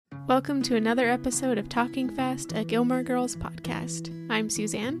Welcome to another episode of Talking Fast, a Gilmore Girls podcast. I'm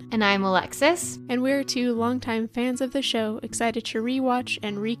Suzanne. And I'm Alexis. And we're two longtime fans of the show, excited to rewatch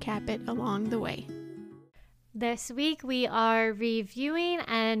and recap it along the way. This week we are reviewing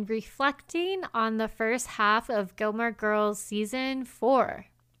and reflecting on the first half of Gilmore Girls Season 4.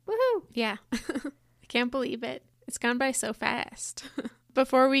 Woohoo! Yeah, I can't believe it. It's gone by so fast.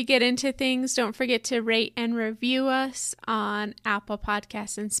 Before we get into things, don't forget to rate and review us on Apple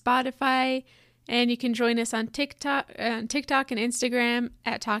Podcasts and Spotify. And you can join us on TikTok and Instagram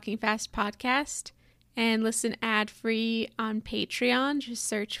at Talking Fast Podcast. And listen ad-free on Patreon. Just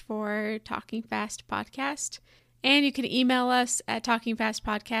search for Talking Fast Podcast. And you can email us at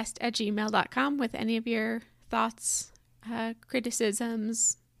talkingfastpodcast@gmail.com with any of your thoughts,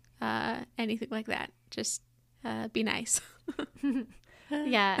 criticisms, anything like that. Just be nice.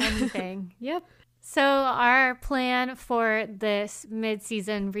 Yeah, anything. Yep. So our plan for this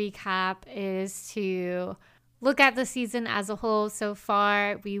mid-season recap is to look at the season as a whole so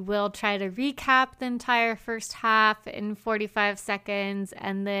far. We will try to recap the entire first half in 45 seconds,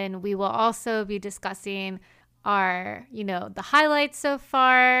 and then we will also be discussing our, the highlights so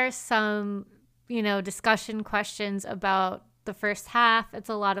far, some, discussion questions about the first half. It's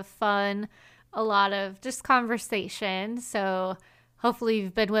a lot of fun, a lot of just conversation. So hopefully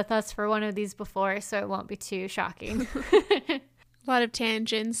you've been with us for one of these before, so it won't be too shocking. A lot of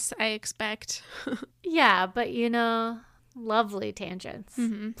tangents, I expect. Yeah, but lovely tangents.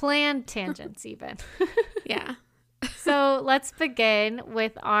 Mm-hmm. Planned tangents even. Yeah. So let's begin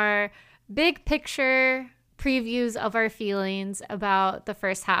with our big picture previews of our feelings about the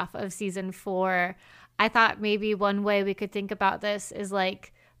first half of season 4. I thought maybe one way we could think about this is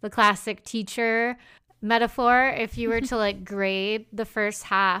like the classic teacher metaphor. If you were to grade the first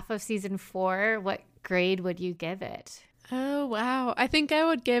half of season 4, what grade would you give it? Oh, wow. I think I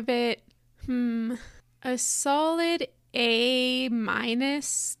would give it a solid A-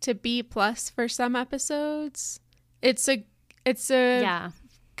 to B+ for some episodes. It's a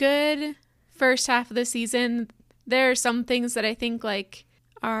good first half of the season. There are some things that I think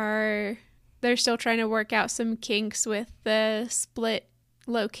they're still trying to work out some kinks with the split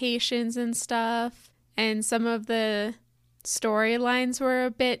locations and stuff. And some of the storylines were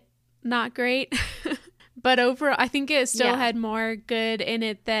a bit not great. But overall, I think it still had more good in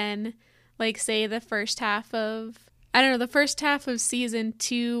it than, say, the first half of... I don't know, the first half of season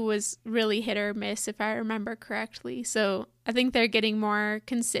 2 was really hit or miss, if I remember correctly. So I think they're getting more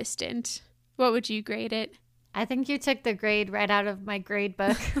consistent. What would you grade it? I think you took the grade right out of my grade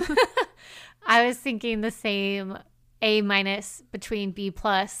book. I was thinking the same A- between B+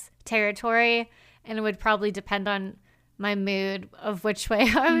 territory. And it would probably depend on my mood of which way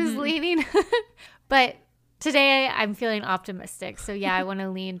I was leaning. But today I'm feeling optimistic. So yeah, I want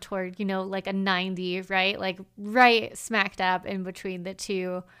to lean toward, a 90, right? Right smack dab in between the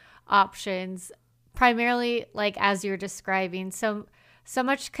two options. Primarily, as you're describing, so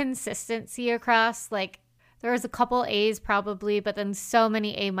much consistency across. There was a couple A's probably, but then so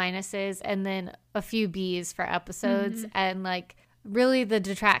many A- and then a few B's for episodes. And really the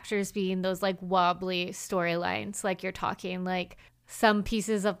detractors being those wobbly storylines, you're talking some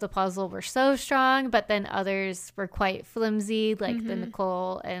pieces of the puzzle were so strong, but then others were quite flimsy, the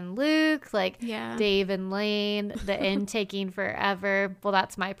Nicole and Luke, Dave and Lane, the end taking forever. Well,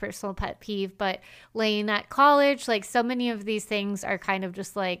 that's my personal pet peeve, but Lane at college, so many of these things are kind of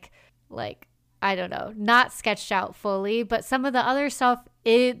just I don't know, not sketched out fully, but some of the other stuff,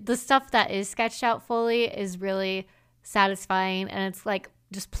 the stuff that is sketched out fully is really satisfying, and it's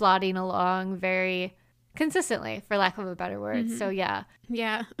just plodding along very consistently, for lack of a better word. So yeah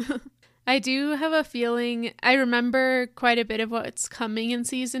I do have a feeling I remember quite a bit of what's coming in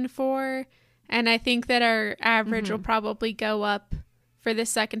season 4, and I think that our average will probably go up for the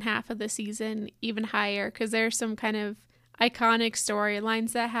second half of the season even higher, because there's some kind of iconic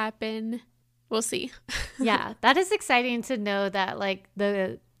storylines that happen. We'll see. Yeah, that is exciting to know that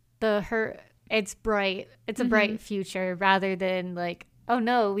it's bright. It's a bright future rather than oh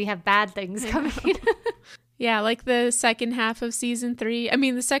no, we have bad things coming. Yeah, the second half of season 3. I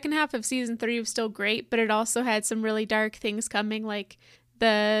mean, the second half of season 3 was still great, but it also had some really dark things coming,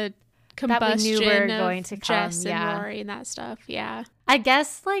 the combustion of Jess and Rory and that stuff. Yeah. I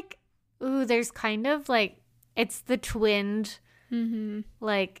guess there's kind of it's the twinned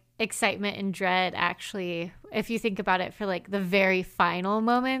excitement and dread, actually, if you think about it, for the very final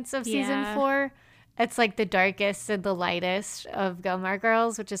moments of season 4. It's the darkest and the lightest of Gilmore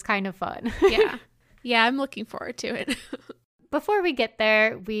Girls, which is kind of fun. Yeah, I'm looking forward to it. Before we get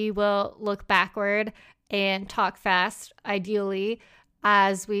there, we will look backward and talk fast, ideally,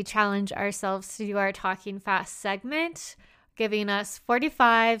 as we challenge ourselves to do our talking fast segment, giving us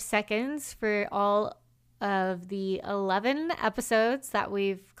 45 seconds for all of the 11 episodes that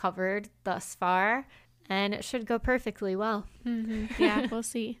we've covered thus far, and it should go perfectly well. Mm-hmm. Yeah, we'll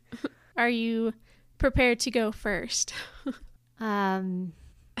see. Are you prepared to go first? In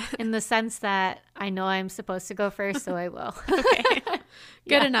the sense that I know I'm supposed to go first, so I will. Okay,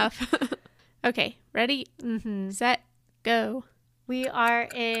 good enough. Okay, ready, set, go. We are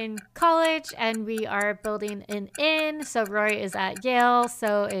in college and we are building an inn. So Rory is at Yale,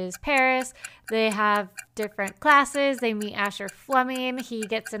 so is Paris. They have different classes. They meet Asher Fleming. He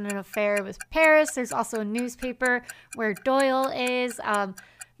gets in an affair with Paris. There's also a newspaper where Doyle is.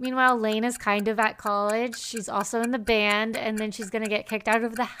 Meanwhile, Lane is kind of at college. She's also in the band, and then she's going to get kicked out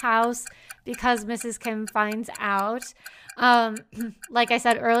of the house because Mrs. Kim finds out. Like I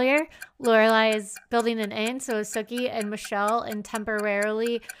said earlier, Lorelai is building an inn, so is Sookie and Michelle, and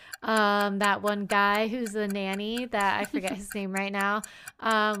temporarily that one guy who's the nanny that I forget his name right now.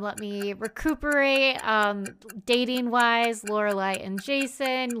 Let me recuperate. Dating wise, Lorelai and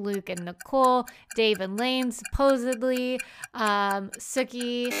Jason, Luke and Nicole, Dave and Lane supposedly,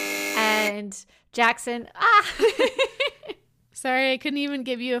 Sookie and Jackson. Sorry, I couldn't even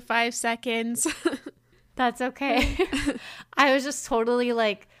give you a 5 seconds. That's okay. I was just totally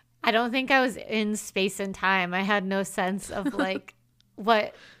like, I don't think I was in space and time. I had no sense of like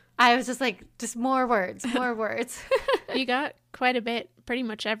what I was just like, just more words, more words. You got quite a bit, pretty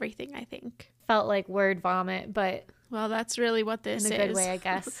much everything, I think. Felt like word vomit, but well, that's really what this is. In a good way, I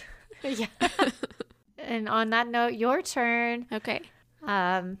guess. Yeah. And on that note, your turn. Okay.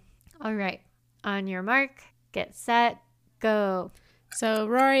 All right. On your mark, get set, go. So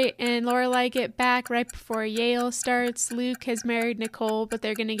Rory and Lorelai get back right before Yale starts. Luke has married Nicole, but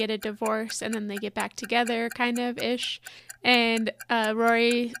they're going to get a divorce, and then they get back together, kind of-ish. And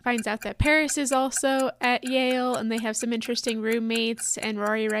Rory finds out that Paris is also at Yale, and they have some interesting roommates, and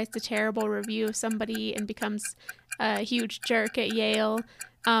Rory writes a terrible review of somebody and becomes a huge jerk at Yale.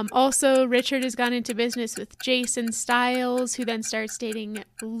 Also, Richard has gone into business with Jason Stiles, who then starts dating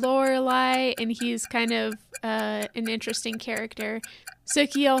Lorelai, and he's kind of an interesting character.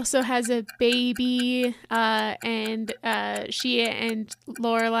 Sookie also has a baby, and she and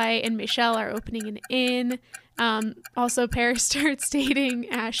Lorelai and Michelle are opening an inn. Also, Paris starts dating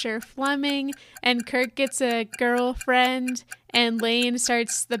Asher Fleming, and Kirk gets a girlfriend, and Lane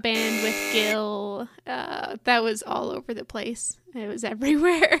starts the band with Gil. That was all over the place. It was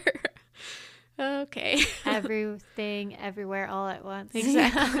everywhere. Okay. Everything, everywhere, all at once.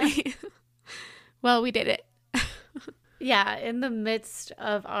 Exactly. Well, we did it. Yeah, in the midst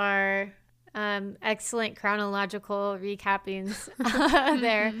of our excellent chronological recappings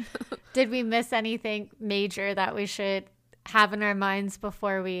there, did we miss anything major that we should have in our minds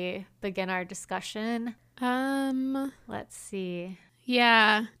before we begin our discussion? Let's see.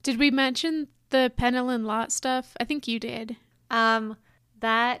 Yeah. Did we mention the Penelon lot stuff? I think you did.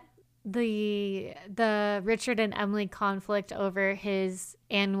 That the Richard and Emily conflict over his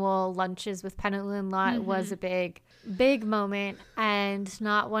annual lunches with Penelon Lot was a big moment, and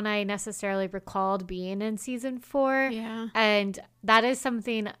not one I necessarily recalled being in season 4. Yeah. And that is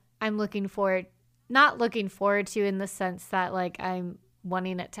something I'm not looking forward to in the sense that like I'm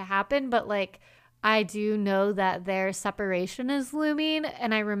wanting it to happen, but like I do know that their separation is looming,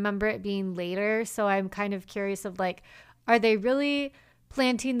 and I remember it being later, so I'm kind of curious of like, are they really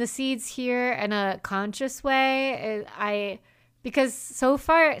planting the seeds here in a conscious way? Because so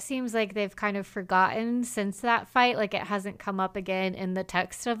far it seems like they've kind of forgotten since that fight. Like it hasn't come up again in the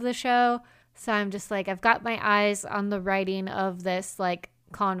text of the show. So I'm just like, I've got my eyes on the writing of this like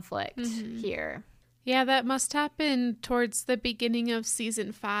conflict here. Yeah, that must happen towards the beginning of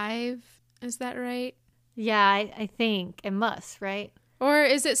season 5. Is that right? Yeah, I think it must, right? Or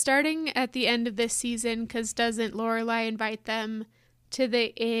is it starting at the end of this season? Because doesn't Lorelai invite them to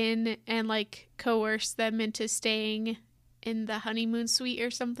the inn and like coerce them into staying in the honeymoon suite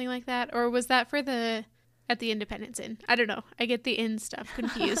or something like that? Or was that for at the Independence Inn? I don't know. I get the inn stuff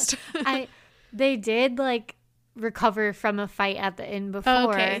confused. They did like recover from a fight at the inn before. Oh,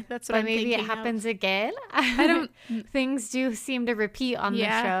 okay, that's what I'm thinking. Maybe it happens again. I don't. Things do seem to repeat on the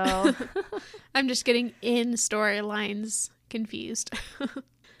show. I'm just getting inn storylines confused.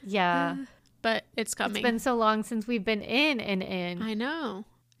 Yeah. But it's coming. It's been so long since we've been in an inn. I know.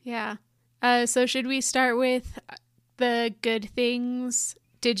 Yeah. So should we start with the good things?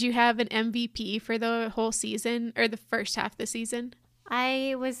 Did you have an MVP for the whole season or the first half of the season?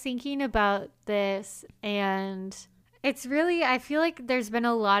 I was thinking about this, and it's really, I feel like there's been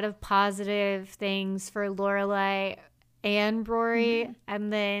a lot of positive things for Lorelai and Rory. Mm-hmm.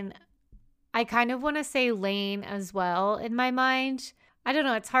 And then I kind of want to say Lane as well in my mind. I don't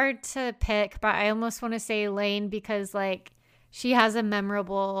know. It's hard to pick, but I almost want to say Lane because, like, she has a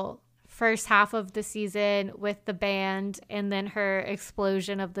memorable first half of the season with the band and then her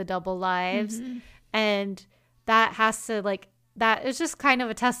explosion of the double lives. Mm-hmm. And that has to, like, that is just kind of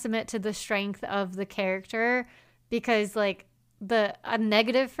a testament to the strength of the character because, like, a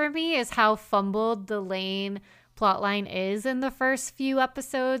negative for me is how fumbled the Lane plotline is in the first few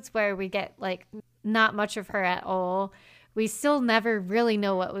episodes where we get, like, not much of her at all. We still never really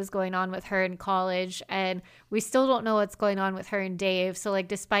know what was going on with her in college, and we still don't know what's going on with her and Dave. So, like,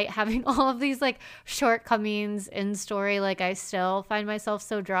 despite having all of these, like, shortcomings in story, like, I still find myself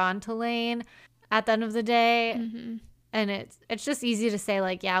so drawn to Lane at the end of the day. Mm-hmm. And it's just easy to say,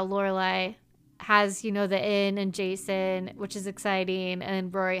 like, yeah, Lorelai has, you know, the Inn and Jason, which is exciting,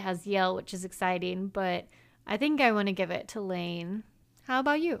 and Rory has Yale, which is exciting, but I think I want to give it to Lane. How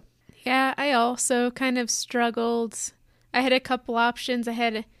about you? Yeah, I also kind of struggled. I had a couple options. I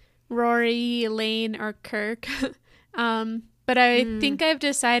had Rory, Lane, or Kirk. But I think I've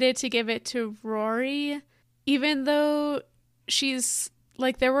decided to give it to Rory, even though she's,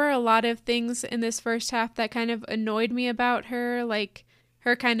 like, there were a lot of things in this first half that kind of annoyed me about her. Like,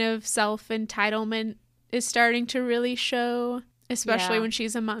 her kind of self-entitlement is starting to really show, especially when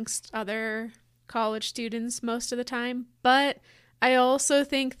she's amongst other college students most of the time. But I also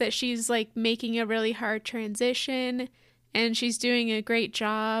think that she's, like, making a really hard transition, and she's doing a great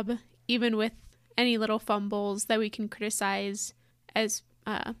job, even with any little fumbles that we can criticize as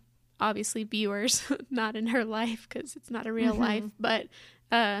obviously viewers, not in her life because it's not a real life. But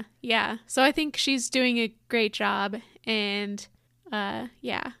yeah, so I think she's doing a great job, and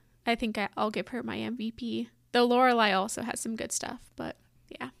yeah, I think I'll give her my MVP. Though Lorelai also has some good stuff, but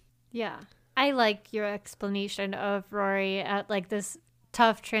yeah. Yeah. I like your explanation of Rory at, like, this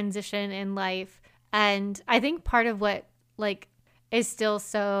tough transition in life. And I think part of what, like, is still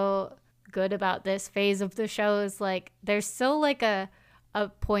so good about this phase of the show is, like, there's still, like, a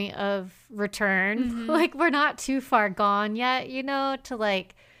point of return. Mm-hmm. Like, we're not too far gone yet, you know, to,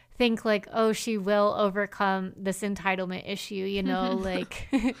 like, think, like, oh, she will overcome this entitlement issue, you know, like,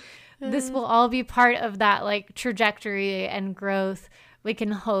 this will all be part of that, like, trajectory and growth. We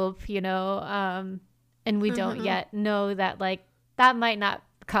can hope, you know, and we don't yet know that, like, that might not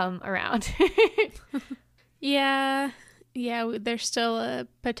come around. Yeah, there's still a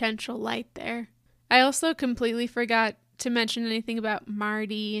potential light there. I also completely forgot to mention anything about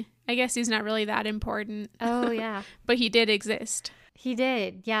Marty. I guess he's not really that important. Oh, yeah. But he did exist. He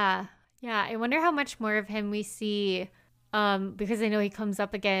did, yeah. Yeah, I wonder how much more of him we see, because I know he comes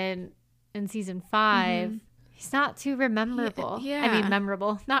up again in season 5. He's not too rememberable. Yeah. I mean,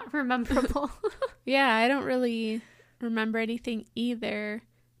 memorable, not rememberable. Yeah, I don't really remember anything either.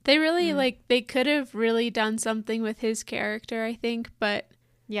 They really, like, they could have really done something with his character, I think, but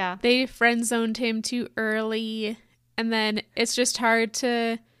yeah, they friend-zoned him too early, and then it's just hard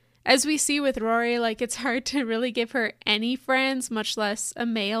to, as we see with Rory, like, it's hard to really give her any friends, much less a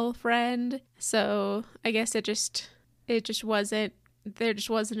male friend. So I guess it just wasn't, there just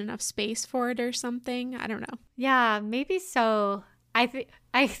wasn't enough space for it or something. I don't know. Yeah, maybe so. I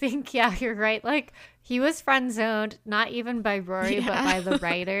think, yeah, you're right. Like, he was friend zoned, not even by Rory, but by the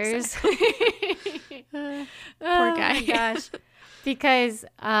writers. Poor guy. Oh my gosh. Because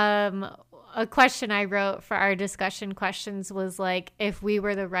a question I wrote for our discussion questions was, like, if we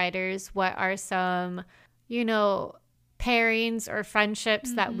were the writers, what are some, you know, pairings or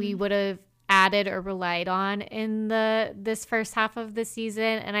friendships that we would have added or relied on in this first half of the season?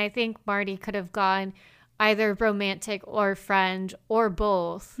 And I think Marty could have gone either romantic or friend or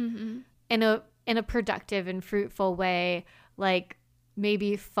both in a productive and fruitful way, like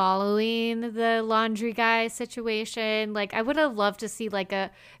maybe following the laundry guy situation. Like, I would have loved to see, like,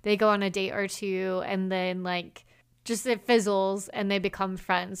 they go on a date or two and then, like, just it fizzles and they become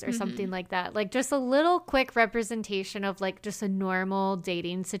friends or something like that. Like, just a little quick representation of, like, just a normal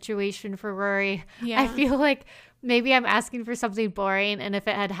dating situation for Rory. Yeah. I feel like maybe I'm asking for something boring, and if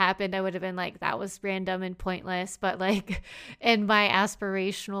it had happened, I would have been like, that was random and pointless. But, like, in my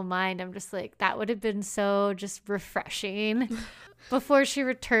aspirational mind, I'm just like, that would have been so just refreshing. Before she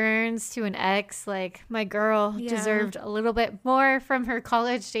returns to an ex, like, my girl deserved a little bit more from her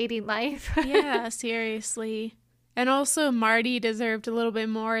college dating life. Yeah, seriously. And also Marty deserved a little bit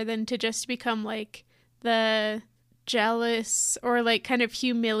more than to just become, like, the jealous or, like, kind of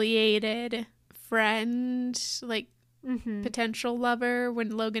humiliated friend, like, potential lover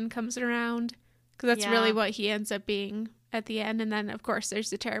when Logan comes around. Because that's really what he ends up being at the end. And then, of course, there's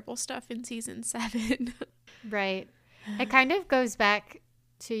the terrible stuff in season 7. Right. It kind of goes back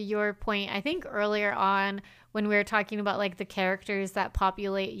to your point, I think earlier on when we were talking about like the characters that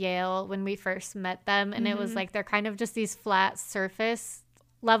populate Yale when we first met them. And it was like they're kind of just these flat surface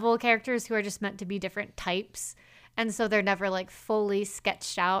level characters who are just meant to be different types. And so they're never like fully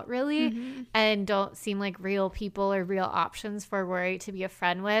sketched out really and don't seem like real people or real options for Rory to be a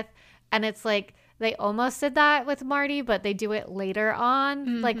friend with. And it's like they almost did that with Marty, but they do it later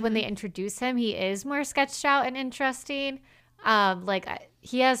on. Like when they introduce him, he is more sketched out and interesting.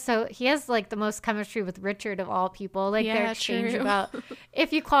 He has like the most chemistry with Richard of all people. Like their exchange about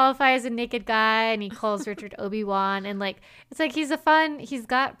if you qualify as a naked guy, and he calls Richard Obi-Wan, and like it's like he's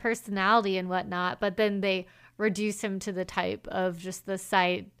got personality and whatnot, but then they reduce him to the type of just the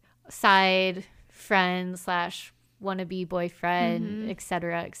side friend / wannabe boyfriend,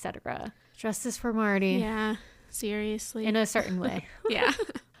 etc., etc. Justice for Marty. Yeah, seriously. In a certain way. Yeah.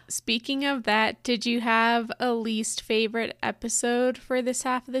 Speaking of that, did you have a least favorite episode for this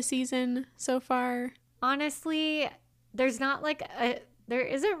half of the season so far? Honestly, there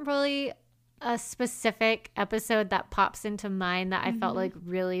isn't really a specific episode that pops into mind that I felt like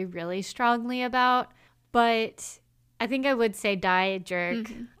really, really strongly about. But I think I would say Die Jerk,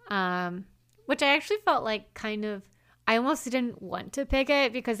 which I actually felt like I almost didn't want to pick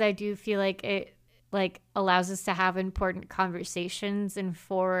it because I do feel like it like allows us to have important conversations and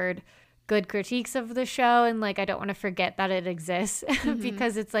forward good critiques of the show. And like, I don't want to forget that it exists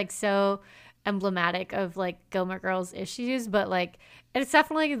because it's like so emblematic of like Gilmore Girls issues, but like it's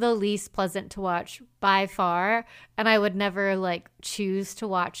definitely the least pleasant to watch by far. And I would never like choose to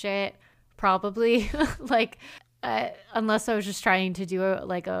watch it probably unless I was just trying to do a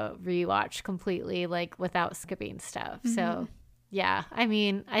rewatch completely, like without skipping stuff. So yeah, I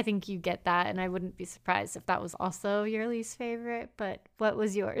mean, I think you get that, and I wouldn't be surprised if that was also your least favorite, but what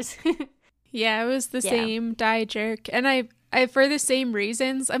was yours? Yeah, it was the same, Die Jerk. And I for the same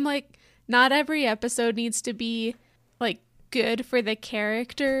reasons, I'm like, not every episode needs to be like good for the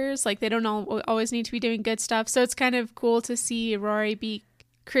characters. Like they don't always need to be doing good stuff. So it's kind of cool to see Rory be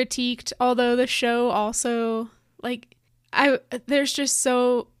critiqued, although the show also like there's just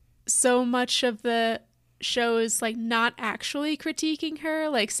so much of the show is like not actually critiquing her,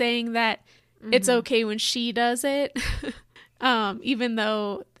 like saying that it's okay when she does it. Even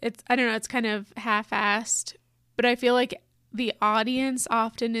though it's kind of half-assed, but I feel like the audience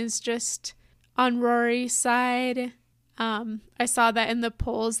often is just on Rory's side. I saw that in the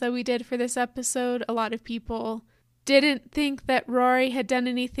polls that we did for this episode. A lot of people didn't think that Rory had done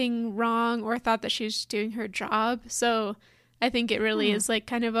anything wrong or thought that she was doing her job. So I think it really is like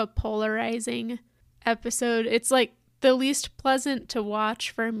kind of a polarizing episode. It's like the least pleasant to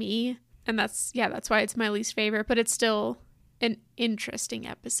watch for me, and that's why it's my least favorite, but it's still an interesting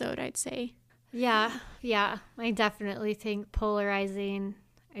episode, I'd say. Yeah, I definitely think polarizing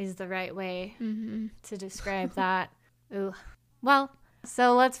is the right way to describe that. Ooh. Well,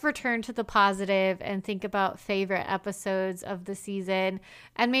 so let's return to the positive and think about favorite episodes of the season,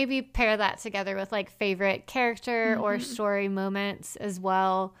 and maybe pair that together with like favorite character or story moments as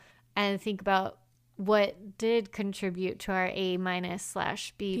well, and think about what did contribute to our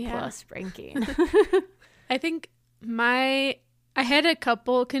A-/B+ ranking. I think I had a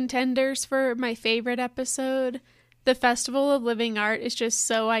couple contenders for my favorite episode. The Festival of Living Art is just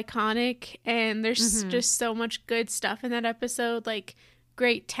so iconic, and there's just so much good stuff in that episode, like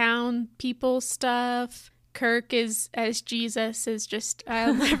great town people stuff. Kirk as Jesus is just,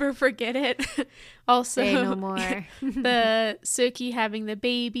 I'll never forget it. Also, say no more. The Sookie having the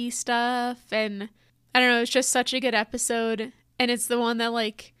baby stuff, and I don't know, it's just such a good episode, and it's the one that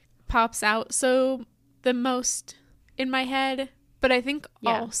like pops out so the most in my head. But I think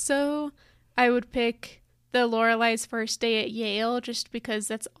also I would pick the Lorelai's first day at Yale, just because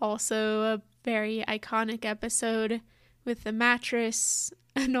that's also a very iconic episode with the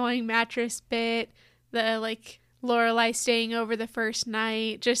annoying mattress bit, the like Lorelai staying over the first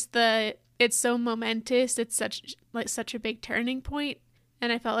night, just it's so momentous. It's such a big turning point,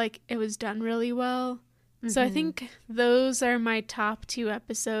 and I felt like it was done really well. So I think those are my top 2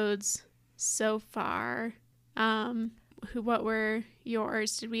 episodes so far. What were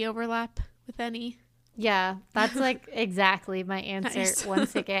yours? Did we overlap with any? Yeah, that's like exactly my answer. Nice.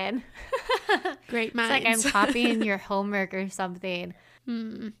 Once again. Great minds. It's like I'm copying your homework or something.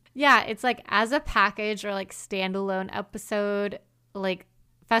 Yeah, it's like as a package or like standalone episode, like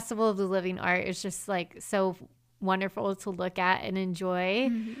Festival of the Living Art is just like so wonderful to look at and enjoy.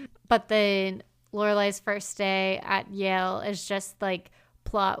 But then Lorelai's first day at Yale is just like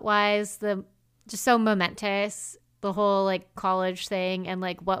plot-wise, just so momentous. The whole like college thing and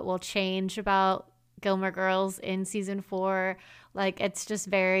like what will change about Gilmore Girls in season 4. Like, it's just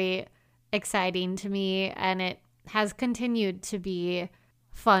very exciting to me, and it has continued to be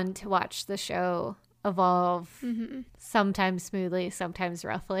fun to watch the show evolve, sometimes smoothly, sometimes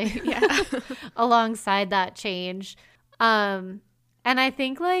roughly, Yeah. alongside that change. And I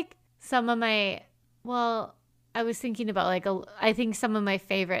think like some of my, well, I was thinking about like I think some of my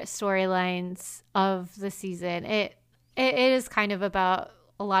favorite storylines of the season. It is kind of about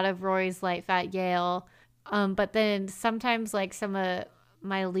a lot of Rory's life at Yale, but then sometimes like some of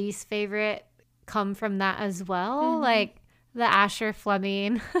my least favorite come from that as well, like the Asher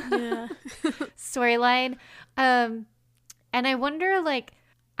Fleming Yeah. storyline. And I wonder, like,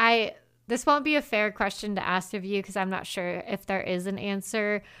 this won't be a fair question to ask of you because I'm not sure if there is an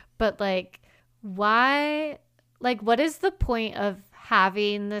answer, but like, why, like, what is the point of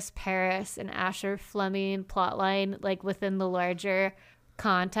having this Paris and Asher Fleming plotline, like, within the larger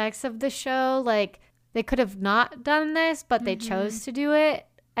context of the show? Like, they could have not done this, but they chose to do it.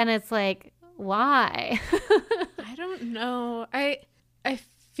 And it's like, why? I don't know. I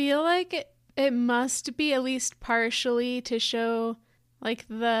feel like it must be at least partially to show like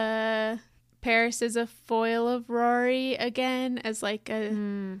the Paris is a foil of Rory again as like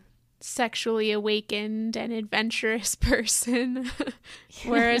a sexually awakened and adventurous person.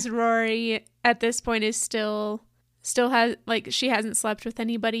 Whereas Rory at this point is still has like she hasn't slept with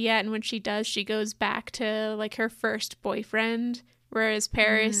anybody yet, and when she does, she goes back to like her first boyfriend, whereas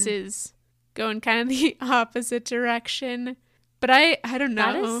Paris is going kind of the opposite direction. But I don't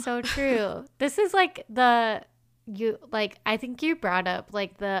know. That is so true. This is like I think you brought up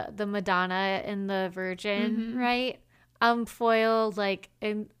like the Madonna and the Virgin, right? Foil like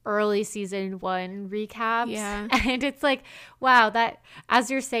in early season 1 recaps. Yeah. And it's like, wow, that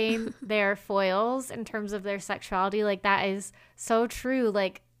as you're saying they're foils in terms of their sexuality, like that is so true.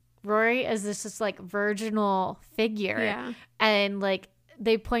 Like Rory is this just like virginal figure. Yeah. And like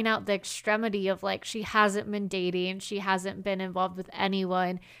they point out the extremity of like she hasn't been dating, she hasn't been involved with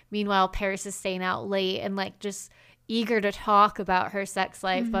anyone. Meanwhile, Paris is staying out late and like just eager to talk about her sex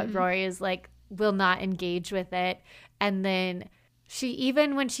life, but Rory is like will not engage with it. And then she,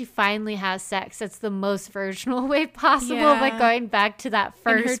 even when she finally has sex, it's the most virginal way possible, like going back to that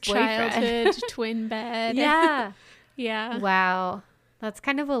first in her boyfriend. childhood twin bed. Yeah. Yeah. Wow. That's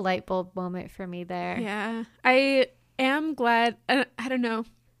kind of a light bulb moment for me there. Yeah. I am glad, I don't know.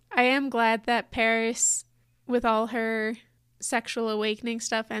 I am glad that Paris, with all her sexual awakening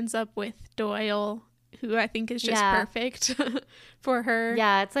stuff, ends up with Doyle, who I think is just perfect for her.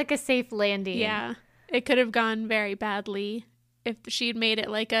 Yeah, it's like a safe landing. Yeah. It could have gone very badly if she'd made it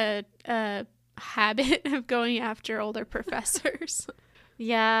like a habit of going after older professors.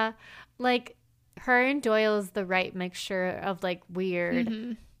 Yeah. Like her and Doyle is the right mixture of like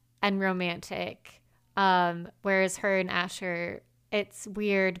weird and romantic. Whereas her and Asher, it's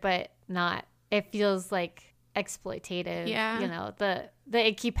weird, but not, it feels like exploitative. Yeah. You know, the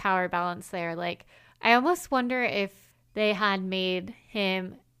icky power balance there. Like, I almost wonder if they had made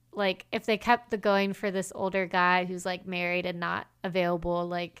him, like, if they kept the going for this older guy who's like married and not available,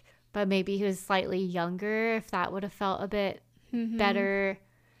 like, but maybe he was slightly younger, if that would have felt a bit better.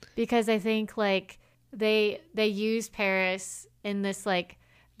 Because I think like they use Paris in this, like,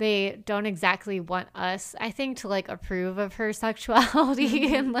 they don't exactly want us, I think, to like approve of her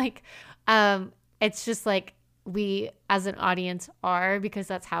sexuality and like it's just like we as an audience are, because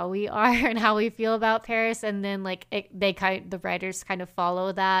that's how we are and how we feel about Paris. And then like the writers kind of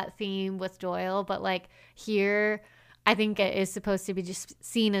follow that theme with Doyle, but like here I think it is supposed to be just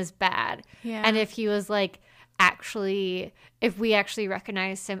seen as bad. Yeah. And if he was like if we actually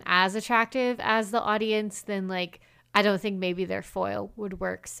recognized him as attractive as the audience, then like I don't think maybe their foil would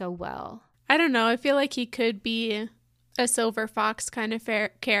work so well. I don't know. I feel like he could be a Silver Fox kind of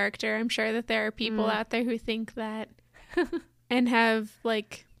character. I'm sure that there are people out there who think that and have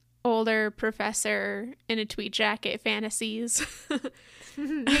like older professor in a tweed jacket fantasies.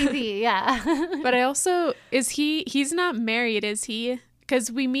 Maybe, yeah. But I also, he's not married, is he? Because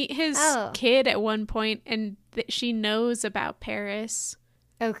we meet his kid at one point and she knows about Paris.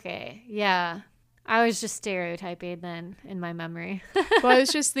 Okay, yeah. I was just stereotyping then in my memory. Well, I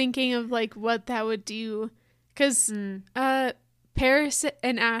was just thinking of like what that would do. Because Paris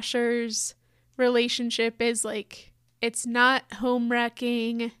and Asher's relationship is like, it's not home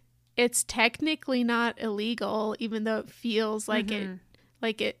wrecking. It's technically not illegal, even though it feels like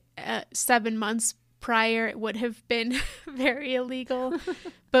it 7 months prior it would have been very illegal.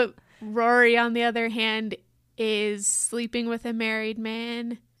 But Rory, on the other hand, is sleeping with a married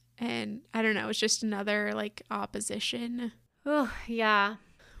man. And I don't know, it's just another like opposition. Oh, yeah.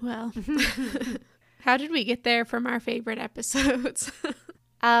 Well. How did we get there from our favorite episodes?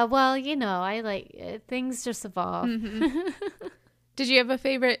 Well, I like things just evolve. Mm-hmm. Did you have a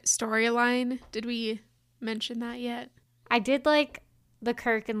favorite storyline? Did we mention that yet? I did like the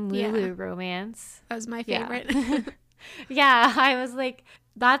Kirk and Lulu romance. That was my favorite. Yeah, I was like,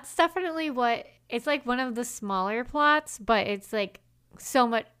 that's definitely it's like one of the smaller plots, but it's like so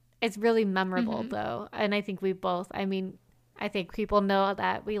much, it's really memorable though. And I think I think people know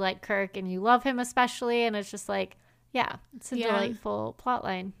that we like Kirk and you love him especially. And it's just like, yeah, it's a delightful plot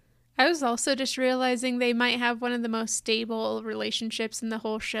line. I was also just realizing they might have one of the most stable relationships in the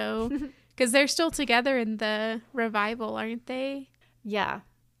whole show because they're still together in the revival, aren't they? Yeah.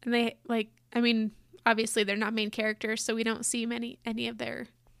 And they obviously they're not main characters, so we don't see any of their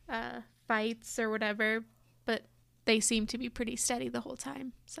fights or whatever, but they seem to be pretty steady the whole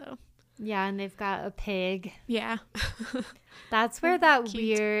time. So yeah, and they've got a pig. Yeah. That's where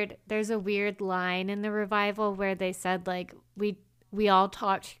there's a weird line in the revival where they said like we all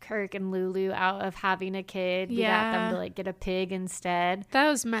talked Kirk and Lulu out of having a kid. We got them to like get a pig instead. That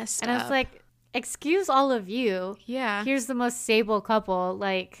was messed up. And I was like, excuse all of you. Yeah. Here's the most stable couple.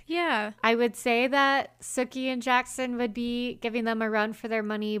 Like, yeah. I would say that Sookie and Jackson would be giving them a run for their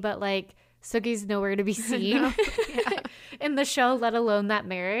money, but like Sookie's nowhere to be seen in the show, let alone that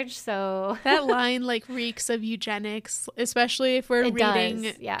marriage. So that line like reeks of eugenics, especially if we're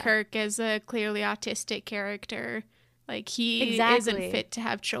reading Kirk as a clearly autistic character. Like he isn't fit to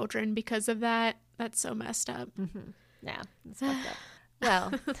have children because of that. That's so messed up. Mm-hmm. Yeah, it's fucked up.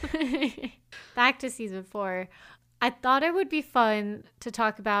 Well, back to season 4. I thought it would be fun to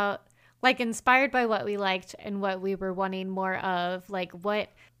talk about, like, inspired by what we liked and what we were wanting more of, like, what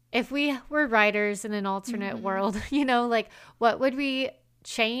if we were writers in an alternate world, like, what would we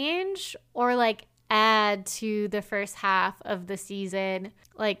change or, like, add to the first half of the season?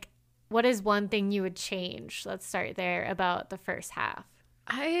 Like, what is one thing you would change? Let's start there about the first half.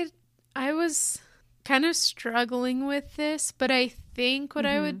 I was kind of struggling with this, but I think what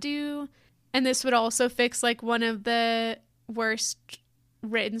I would do, and this would also fix like one of the worst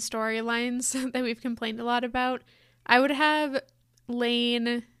written storylines that we've complained a lot about. I would have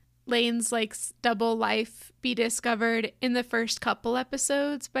Lane's like double life be discovered in the first couple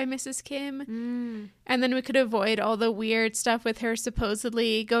episodes by Mrs. Kim. And then we could avoid all the weird stuff with her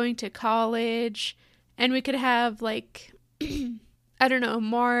supposedly going to college. And we could have like, I don't know,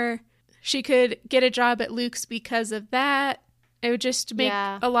 more, she could get a job at Luke's because of that. It would just make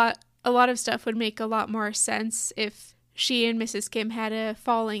a lot of stuff would make a lot more sense if she and Mrs. Kim had a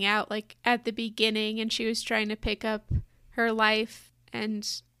falling out like at the beginning and she was trying to pick up her life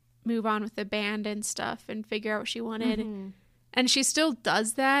and move on with the band and stuff and figure out what she wanted. And she still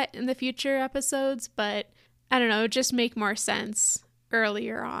does that in the future episodes, but I don't know, just make more sense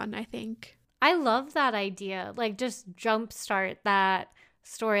earlier on, I think. I love that idea. Like, just jumpstart that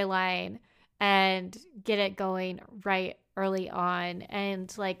storyline and get it going right early on.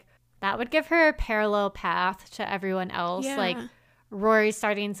 And, like, that would give her a parallel path to everyone else. Yeah. Like, Rory's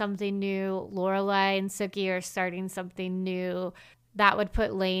starting something new. Lorelai and Sookie are starting something new. That would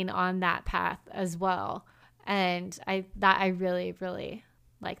put Lane on that path as well. And I really, really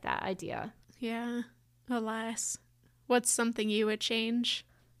like that idea. Yeah. Alas. What's something you would change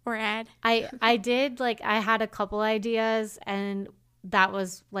or add? I did, like, I had a couple ideas, and that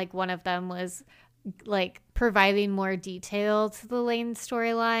was, like, one of them was, like, providing more detail to the Lane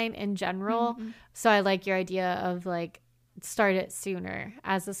storyline in general. So I like your idea of, like, start it sooner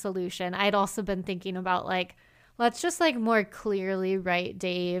as a solution. I'd also been thinking about, like, let's just like more clearly write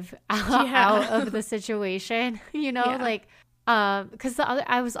Dave out of the situation, like, because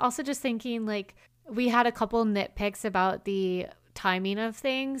I was also just thinking, like, we had a couple nitpicks about the timing of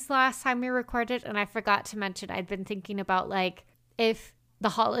things last time we recorded, and I forgot to mention I'd been thinking about, like, if the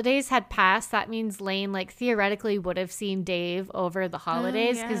holidays had passed, that means Lane, like, theoretically would have seen Dave over the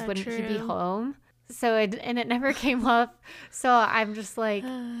holidays because wouldn't he be home? So it never came up. So I'm just like,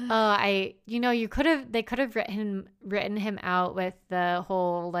 they could have written him out with the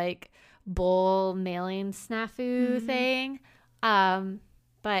whole like bull mailing snafu thing.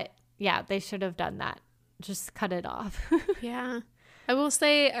 But yeah, they should have done that. Just cut it off. Yeah. I will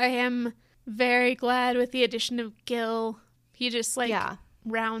say I am very glad with the addition of Gil. He just like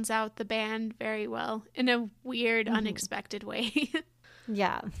rounds out the band very well in a weird, unexpected way.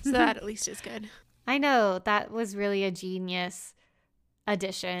 Yeah. So that at least is good. I know, that was really a genius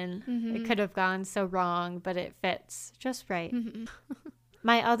addition. It could have gone so wrong, but it fits just right.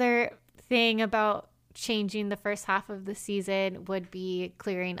 My other thing about changing the first half of the season would be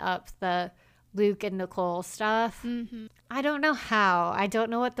clearing up the Luke and Nicole stuff. I don't know how. I don't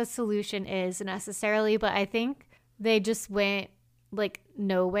know what the solution is necessarily, but I think they just went like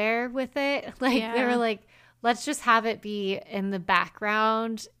nowhere with it. Like they were like, let's just have it be in the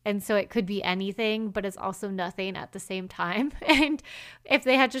background. And so it could be anything, but it's also nothing at the same time. And if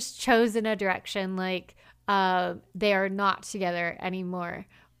they had just chosen a direction, like they are not together anymore,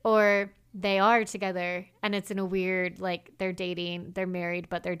 or they are together and it's in a weird, like they're dating, they're married,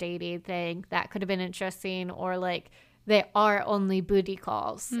 but they're dating thing, that could have been interesting. Or like they are only booty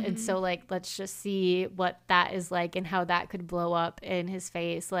calls. And so like, let's just see what that is like and how that could blow up in his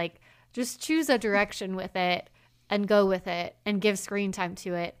face. Like, just choose a direction with it and go with it and give screen time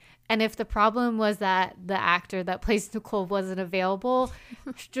to it. And if the problem was that the actor that plays Nicole wasn't available,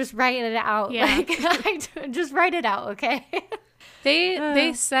 just write it out. Yeah. Like, just write it out, okay?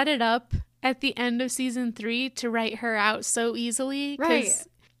 They set it up at the end of season 3 to write her out so easily. Because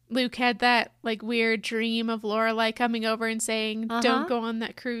Luke had that like weird dream of Lorelai coming over and saying, don't go on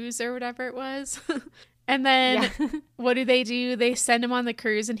that cruise or whatever it was. And then what do? They send him on the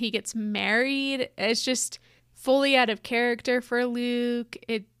cruise and he gets married. It's just fully out of character for Luke.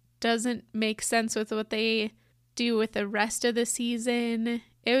 It doesn't make sense with what they do with the rest of the season.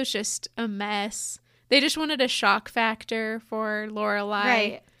 It was just a mess. They just wanted a shock factor for Lorelai.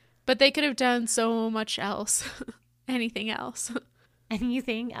 Right. But they could have done so much else. Anything else.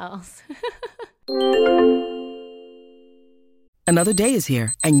 Anything else. Another day is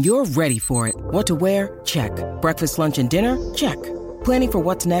here, and you're ready for it. What to wear? Check. Breakfast, lunch, and dinner? Check. Planning for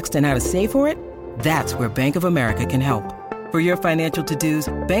what's next and how to save for it? That's where Bank of America can help. For your financial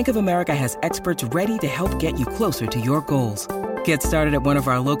to-dos, Bank of America has experts ready to help get you closer to your goals. Get started at one of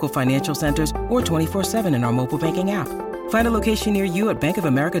our local financial centers or 24/7 in our mobile banking app. Find a location near you at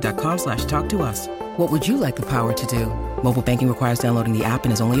bankofamerica.com/talktous. What would you like the power to do? Mobile banking requires downloading the app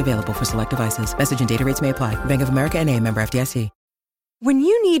and is only available for select devices. Message and data rates may apply. Bank of America N.A., member FDIC. When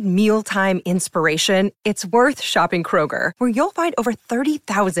you need mealtime inspiration, it's worth shopping Kroger, where you'll find over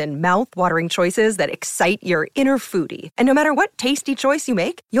 30,000 mouth-watering choices that excite your inner foodie. And no matter what tasty choice you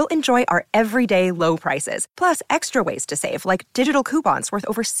make, you'll enjoy our everyday low prices, plus extra ways to save, like digital coupons worth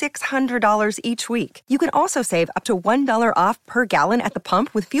over $600 each week. You can also save up to $1 off per gallon at the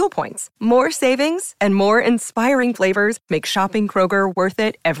pump with fuel points. More savings and more inspiring flavors make shopping Kroger worth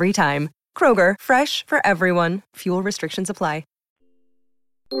it every time. Kroger, fresh for everyone. Fuel restrictions apply.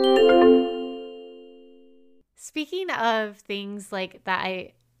 Speaking of things like that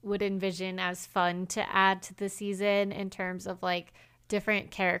I would envision as fun to add to the season in terms of like different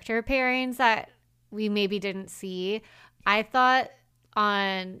character pairings that we maybe didn't see, I thought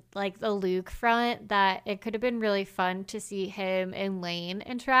on like the Luke front that it could have been really fun to see him and Lane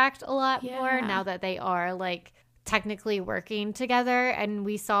interact a lot more now that they are like technically working together. And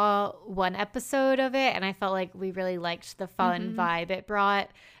we saw one episode of it and I felt like we really liked the fun vibe it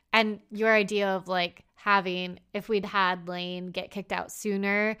brought. And your idea of like having, if we'd had Lane get kicked out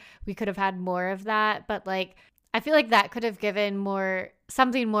sooner, we could have had more of that. But like, I feel like that could have given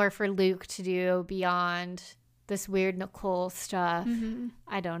something more for Luke to do beyond this weird Nicole stuff.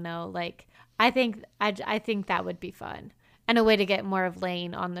 I don't know. Like, I think that would be fun and a way to get more of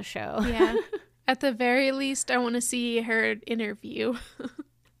Lane on the show. Yeah. At the very least, I want to see her interview.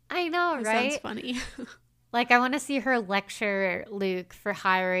 I know, that right? Sounds funny. Like, I want to see her lecture Luke for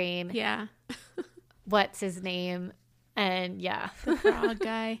hiring. Yeah. What's his name? And the frog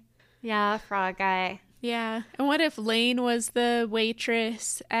guy. Yeah, frog guy. Yeah. And what if Lane was the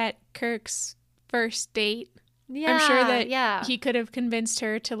waitress at Kirk's first date? Yeah. I'm sure that he could have convinced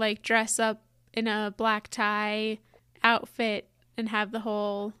her to like dress up in a black tie outfit and have the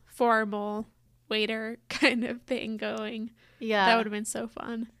whole formal waiter kind of thing going. Yeah. That would have been so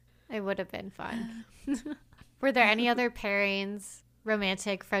fun. It would have been fun. Were there any other pairings,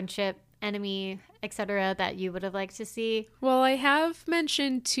 romantic, friendship, enemy, etc., that you would have liked to see? Well, I have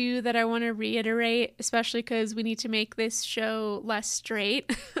mentioned two that I want to reiterate, especially because we need to make this show less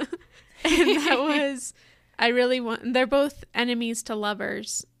straight. And that was, they're both enemies to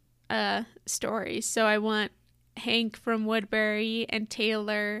lovers stories. So I want Hank from Woodbury and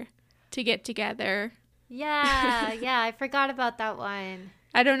Taylor to get together. Yeah, I forgot about that one.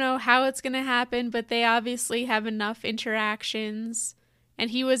 I don't know how it's going to happen, but they obviously have enough interactions. And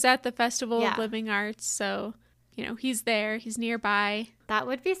he was at the Festival of Living Arts, so, you know, he's there. He's nearby. That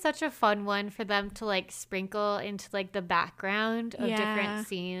would be such a fun one for them to, like, sprinkle into, like, the background of different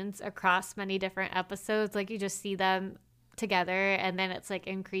scenes across many different episodes. Like, you just see them together, and then it's, like,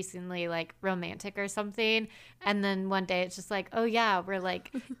 increasingly, like, romantic or something. And then one day it's just like, oh, yeah, we're, like,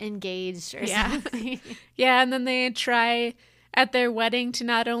 engaged or something. Yeah, and then they try at their wedding to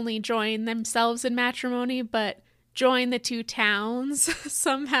not only join themselves in matrimony, but join the two towns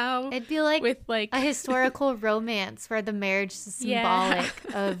somehow. It'd be like with like a historical romance where the marriage is symbolic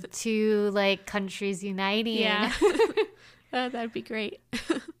of two like countries uniting. Yeah. That'd be great.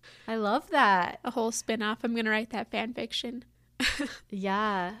 I love that. A whole spin-off. I'm going to write that fan fiction.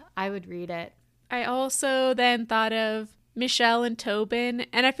 Yeah, I would read it. I also then thought of Michelle and Tobin,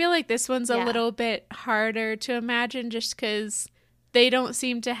 and I feel like this one's a little bit harder to imagine just because they don't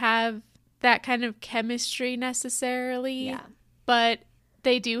seem to have that kind of chemistry necessarily. Yeah. But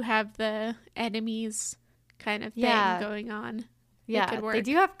they do have the enemies kind of thing going on. Yeah, they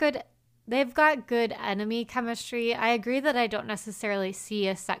do have good. They've got good enemy chemistry. I agree that I don't necessarily see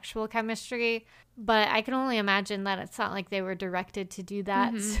a sexual chemistry, but I can only imagine that it's not like they were directed to do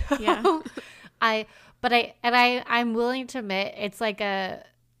that. Mm-hmm. So Yeah. I'm willing to admit it's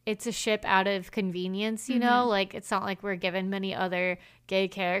a ship out of convenience, you know? Like, it's not like we're given many other gay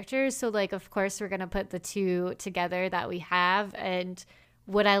characters. So, like, of course, we're going to put the two together that we have. And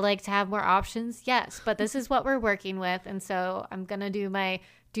would I like to have more options? Yes. But this is what we're working with. And so I'm going to do my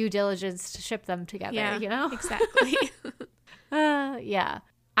due diligence to ship them together, you know? Exactly. Yeah.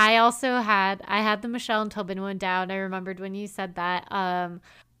 I had the Michelle and Tobin one down. I remembered when you said that.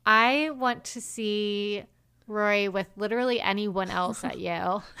 I want to see Rory with literally anyone else at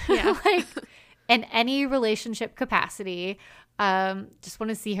Yale. Yeah. Like in any relationship capacity. Just want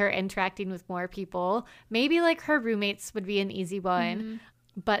to see her interacting with more people. Maybe like her roommates would be an easy one.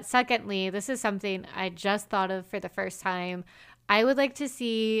 But secondly, this is something I just thought of for the first time. I would like to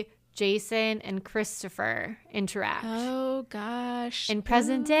see Jason and Christopher interact. Oh, gosh. In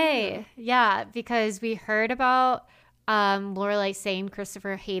present day. Yeah, because we heard about Lorelai saying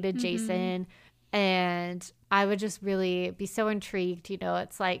Christopher hated Jason, and I would just really be so intrigued. You know,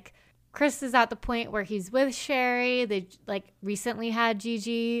 it's like Chris is at the point where he's with Sherry. They like recently had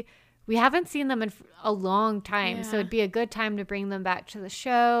Gigi. We haven't seen them in a long time, so it'd be a good time to bring them back to the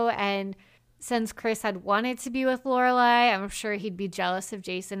show. And since Chris had wanted to be with Lorelai, I'm sure he'd be jealous of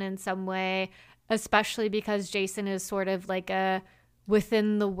Jason in some way, especially because Jason is sort of like a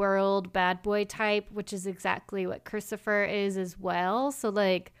within the world bad boy type, which is exactly what Christopher is as well. So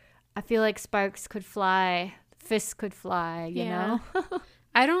like, I feel like sparks could fly, fists could fly, you know?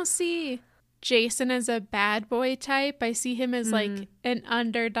 I don't see Jason as a bad boy type. I see him as like an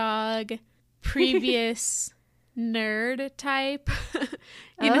underdog, previous nerd type,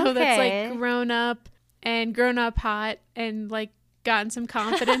 that's like grown up hot and like gotten some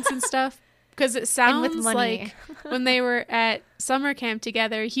confidence and stuff. Because it sounds like when they were at summer camp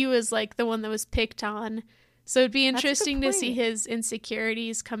together, he was like the one that was picked on. So it'd be interesting to see his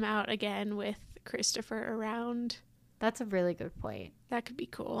insecurities come out again with Christopher around. That's a really good point. That could be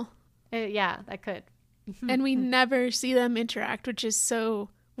cool. Yeah, that could. And we never see them interact, which is so...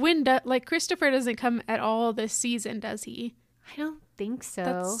 like Christopher doesn't come at all this season, does he? I don't think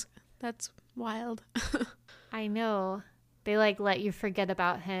so. That's wild. I know. They like let you forget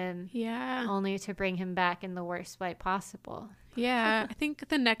about him. Yeah. Only to bring him back in the worst way possible. Yeah. I think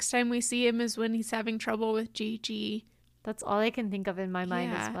the next time we see him is when he's having trouble with Gigi. That's all I can think of in my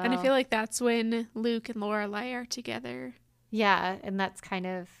mind as well. And I feel like that's when Luke and Lorelai are together. Yeah, and that's kind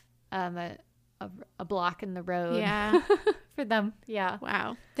of a block in the road. Yeah. For them. Yeah.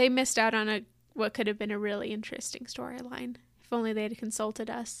 Wow. They missed out on what could have been a really interesting storyline. If only they had consulted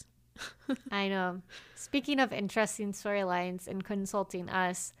us. I know. Speaking of interesting storylines and consulting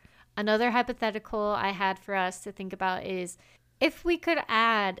us, another hypothetical I had for us to think about is if we could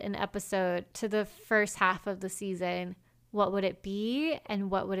add an episode to the first half of the season, what would it be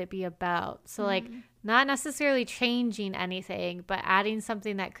and what would it be about? So like not necessarily changing anything, but adding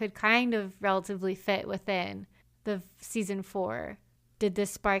something that could kind of relatively fit within the season 4. Did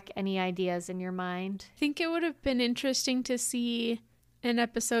this spark any ideas in your mind? I think it would have been interesting to see an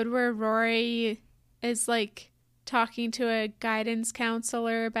episode where Rory is like talking to a guidance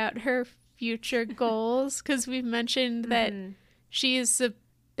counselor about her future goals, because we've mentioned that she is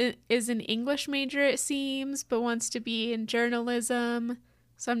an English major, it seems, but wants to be in journalism.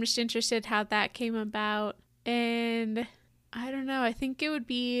 So I'm just interested how that came about. And I don't know, I think it would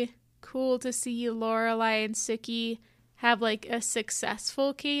be cool to see Lorelai and Sookie have like a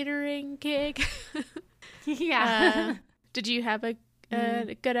successful catering gig. Yeah. Did you have a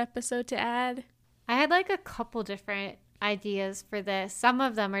good episode to add? I had like a couple different ideas for this. Some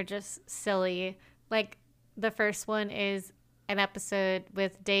of them are just silly. Like the first one is an episode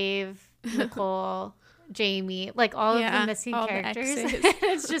with Dave, Nicole, Jamie, like all of the missing characters.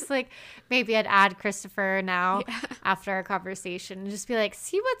 It's just like maybe I'd add Christopher now after our conversation and just be like,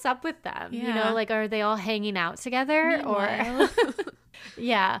 see what's up with them. You know, like are they all hanging out together? Or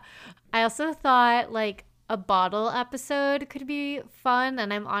yeah. I also thought like a bottle episode could be fun.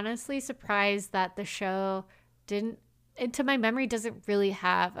 And I'm honestly surprised that the show didn't, to my memory, doesn't really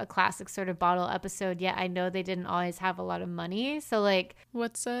have a classic sort of bottle episode yet. I know they didn't always have a lot of money. So like,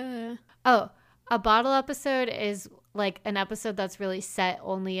 What's a a bottle episode is like an episode that's really set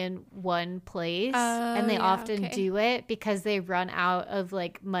only in one place. And they often do it because they run out of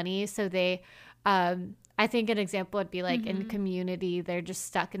like money. So they, I think an example would be like in Community, they're just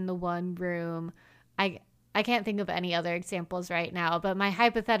stuck in the one room. I can't think of any other examples right now, but my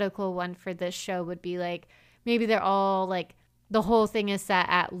hypothetical one for this show would be like, maybe they're all like, the whole thing is set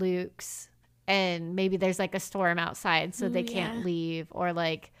at Luke's and maybe there's like a storm outside so they can't leave, or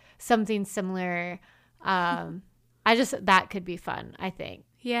like something similar. That could be fun, I think.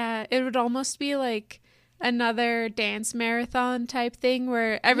 Yeah, it would almost be like another dance marathon type thing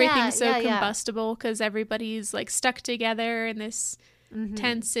where everything's combustible because everybody's like stuck together in this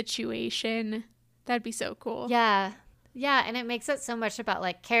tense situation. That'd be so cool. Yeah. Yeah, and it makes it so much about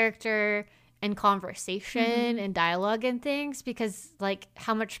like character and conversation and dialogue and things, because like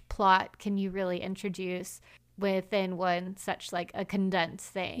how much plot can you really introduce within one such like a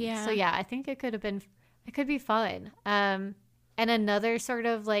condensed thing? Yeah. So yeah, I think it could be fun. And another sort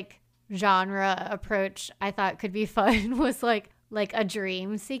of like genre approach I thought could be fun was like a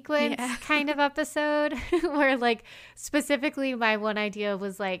dream sequence kind of episode where like specifically my one idea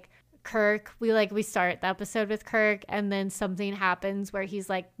was like Kirk, we start the episode with Kirk and then something happens where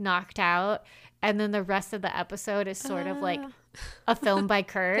he's like knocked out, and then the rest of the episode is sort of like a film by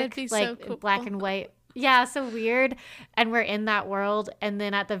Kirk. That'd be like so cool. Black and white. Yeah, so weird. And we're in that world, and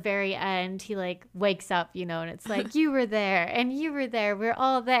then at the very end he like wakes up, and it's like you were there and you were there, we're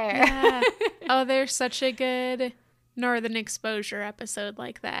all there. Yeah. Oh, there's such a good Northern Exposure episode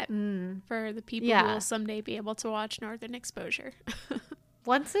like that for the people who will someday be able to watch Northern Exposure.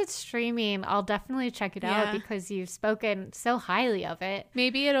 Once it's streaming, I'll definitely check it out because you've spoken so highly of it.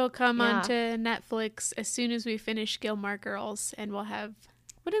 Maybe it'll come onto Netflix as soon as we finish Gilmore Girls, and we'll have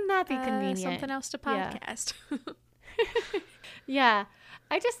wouldn't that be convenient? Something else to podcast. Yeah.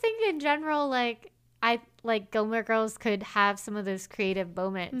 I just think in general, like Gilmore Girls could have some of those creative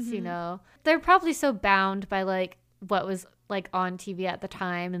moments, They're probably so bound by like what was like on TV at the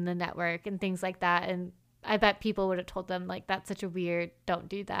time and the network and things like that, and I bet people would have told them like that's such a weird, don't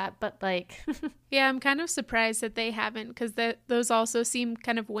do that. But like, yeah, I'm kind of surprised that they haven't, because those also seem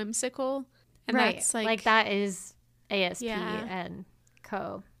kind of whimsical, and that's like that is ASP and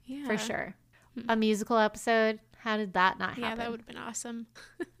Co. For sure. A musical episode. How did that not happen? Yeah, that would have been awesome.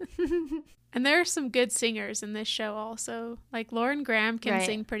 And there are some good singers in this show also. Like Lauren Graham can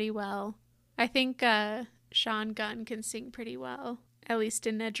sing pretty well. I think Sean Gunn can sing pretty well, at least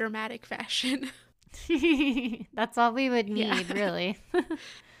in a dramatic fashion. That's all we would need, really.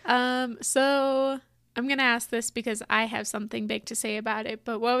 So I'm gonna ask this because I have something big to say about it,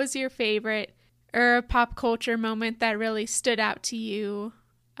 but what was your favorite or a pop culture moment that really stood out to you,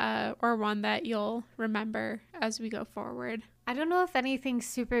 or one that you'll remember as we go forward? I don't know if anything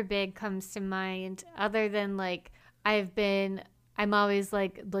super big comes to mind other than like I'm always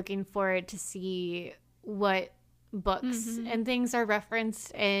like looking forward to see what books and things are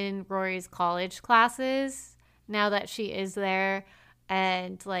referenced in Rory's college classes now that she is there.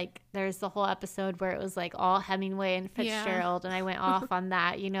 And like there's the whole episode where it was like all Hemingway and Fitzgerald, and I went off on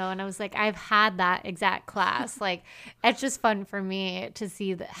that, and I was like, I've had that exact class. Like it's just fun for me to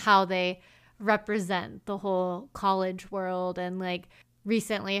see how they represent the whole college world. And like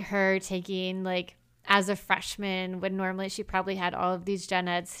recently her taking like as a freshman, when normally she probably had all of these gen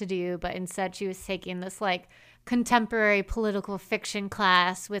eds to do, but instead she was taking this like contemporary political fiction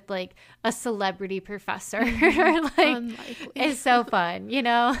class with like a celebrity professor. Like Unlikely. It's so fun,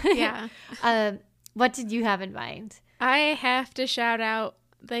 Yeah. What did you have in mind? I have to shout out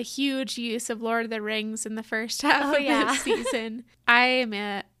the huge use of Lord of the Rings in the first half of this season. I am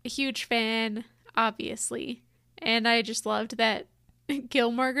a huge fan, obviously, and I just loved that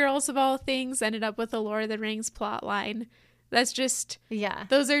Gilmore Girls of all things ended up with a Lord of the Rings plot line. That's just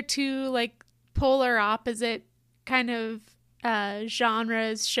those are two like polar opposite kind of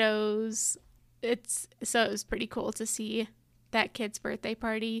genres, shows. It was pretty cool to see that kid's birthday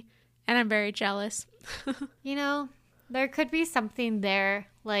party, and I'm very jealous. There could be something there.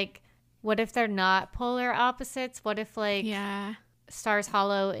 Like, what if they're not polar opposites? What if like Stars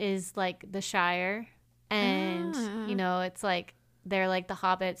Hollow is like the Shire, and it's like they're like the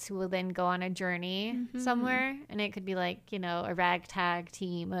hobbits who will then go on a journey somewhere, and it could be like a ragtag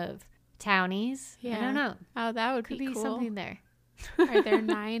team of townies. I don't know. Oh, that would could be be cool. something there. Are there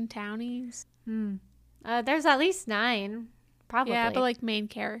 9 townies? There's at least 9, probably. Yeah, but like main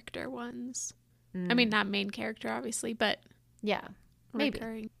character ones. I mean, not main character, obviously, but Yeah, maybe.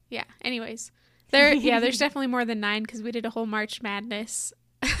 recurring. Yeah. Anyways, there's definitely more than 9 because we did a whole March Madness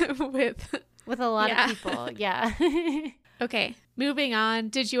with. With a lot Yeah. of people, yeah. Okay, moving on.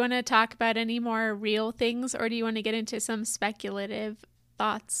 Did you want to talk about any more real things, or do you want to get into some speculative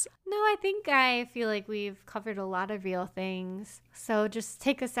thoughts? No, I feel like we've covered a lot of real things. So just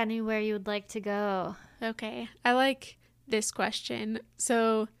take us anywhere you would like to go. Okay, I like this question.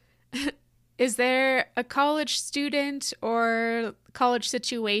 So, is there a college student or college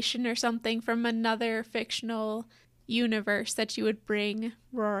situation or something from another fictional universe that you would bring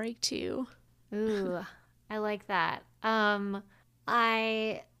Rory to? Ooh, I like that.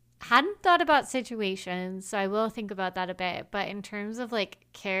 I hadn't thought about situations, so I will think about that a bit. But in terms of like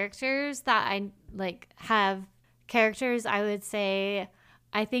characters that I like have characters, I would say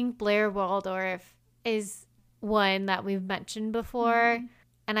I think Blair Waldorf is one that we've mentioned before,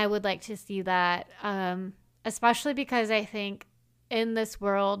 and I would like to see that, especially because I think in this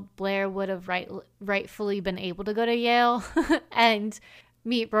world Blair would have rightfully been able to go to Yale and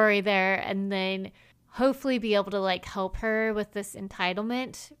meet Rory there, and then hopefully be able to like help her with this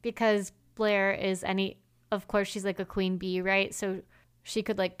entitlement, because Blair is of course she's like a queen bee, right? So she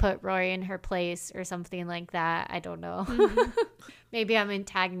could like put Rory in her place or something like that. I don't know. Maybe I'm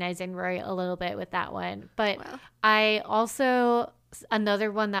antagonizing Rory a little bit with that one. But Well. I also,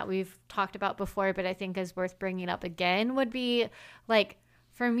 another one that we've talked about before, but I think is worth bringing up again, would be like,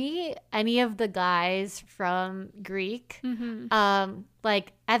 for me, any of the guys from Greek.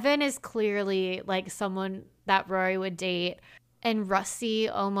 Like Evan is clearly like someone that Rory would date, and Rusty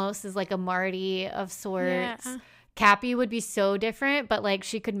almost is like a Marty of sorts. Yeah. Cappy would be so different, but like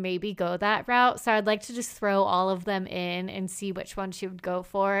she could maybe go that route. So I'd like to just throw all of them in and see which one she would go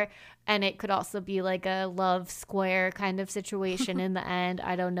for. And it could also be like a love square kind of situation in the end.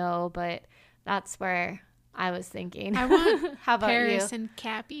 I don't know, but that's where I was thinking. I want How about Paris you? and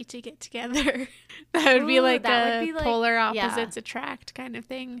Cappy to get together. That would be Ooh, like that a would be like- polar yeah. opposites attract kind of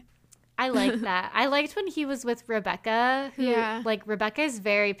thing. I like that. I liked when he was with Rebecca, who Yeah. like Rebecca is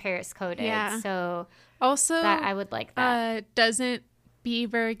very Paris coded. Yeah. So Also, that I would like that. doesn't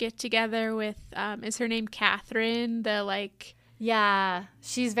Beaver get together with, is her name Catherine? The like, Yeah.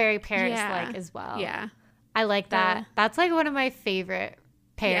 She's very Paris Yeah. like as well. yeah. I like that. That's like one of my favorite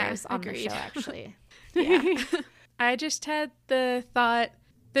pairs Yeah, on the agreed. show, actually. Yeah. I just had the thought,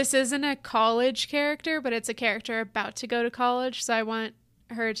 this isn't a college character, but it's a character about to go to college. So I want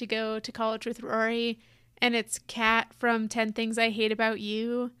her to go to college with Rory. And it's Kat from 10 Things I Hate About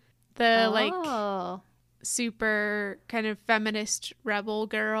You. The like Oh. super kind of feminist rebel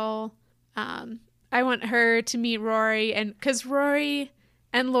girl. I want her to meet Rory, and because Rory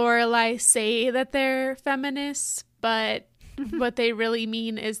and Lorelai say that they're feminists, but what they really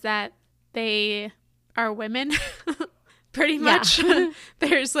mean is that they are women. Pretty much.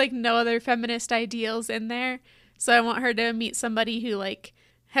 There's like no other feminist ideals in there. So I want her to meet somebody who like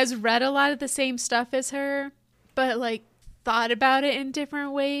has read a lot of the same stuff as her, but like thought about it in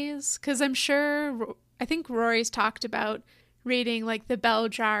different ways. Because I think Rory's talked about reading like The Bell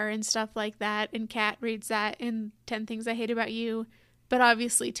Jar and stuff like that, and Kat reads that in 10 Things I Hate About You, but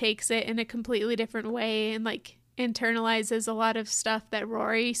obviously takes it in a completely different way and like internalizes a lot of stuff that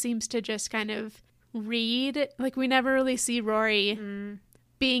Rory seems to just kind of read. Like we never really see Rory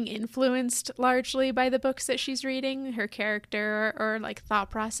being influenced largely by the books that she's reading. Her character or like thought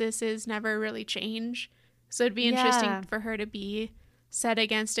processes never really change. So it'd be interesting Yeah. for her to be set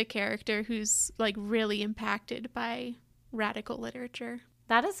against a character who's like really impacted by radical literature.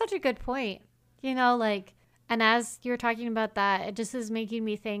 That is such a good point. You know, like, and as you're talking about that, it just is making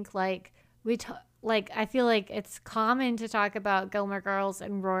me think like I feel like it's common to talk about Gilmore Girls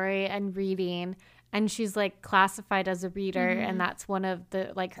and Rory and reading, and she's like classified as a reader, and that's one of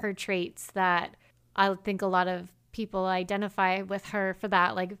the like her traits that I think a lot of people identify with her for,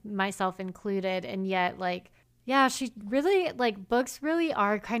 that, like myself included. And yet like, yeah, she really like, books really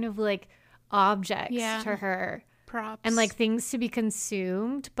are kind of like objects to her. Props. And like things to be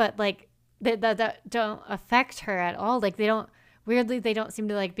consumed, but like that don't affect her at all. Like they don't seem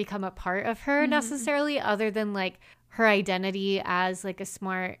to like become a part of her necessarily, other than like her identity as like a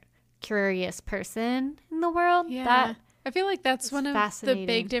smart, curious person in the world. Yeah. That I feel like that's one of the fascinating.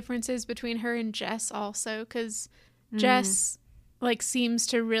 big differences between her and Jess also, because Jess like seems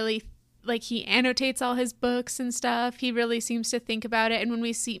to really like, he annotates all his books and stuff. He really seems to think about it. And when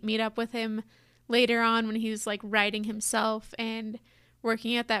we meet up with him later on, when he's like writing himself and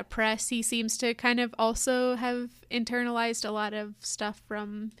working at that press, he seems to kind of also have internalized a lot of stuff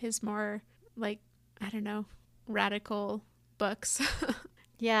from his more like, I don't know, radical books.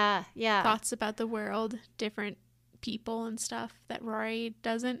 Yeah, yeah. thoughts about the world, different people and stuff that Rory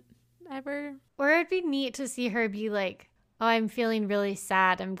doesn't ever. Or it'd be neat to see her be like, oh, I'm feeling really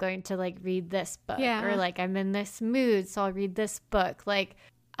sad. I'm going to like read this book. Yeah. Or like I'm in this mood, so I'll read this book. Like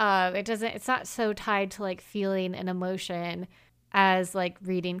it's not so tied to like feeling an emotion as like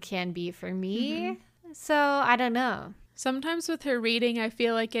reading can be for me. So I don't know. Sometimes with her reading, I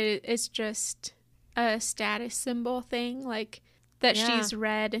feel like it's just a status symbol thing, like that she's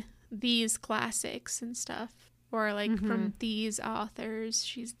read these classics and stuff, or like from these authors.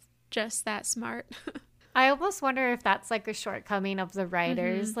 She's just that smart. I almost wonder if that's like a shortcoming of the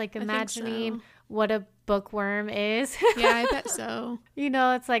writers, like imagining what a bookworm is. Yeah, I bet so. You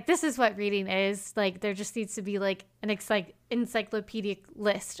know, it's like, this is what reading is. Like, there just needs to be like an encyclopedic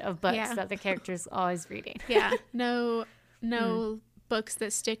list of books that the character's always reading. Yeah, no books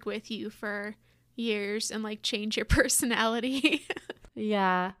that stick with you for years and like change your personality.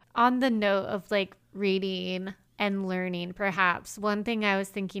 Yeah. On the note of like reading and learning, perhaps one thing I was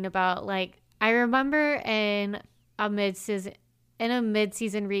thinking about, like, I remember in a mid-season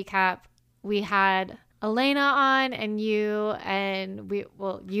recap, we had Elena on and you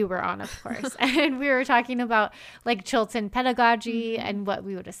were on, of course. And we were talking about like Chilton pedagogy and what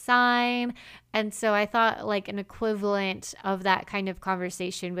we would assign. And so I thought like an equivalent of that kind of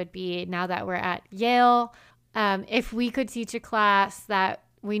conversation would be, now that we're at Yale, if we could teach a class that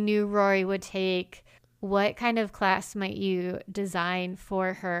we knew Rory would take, what kind of class might you design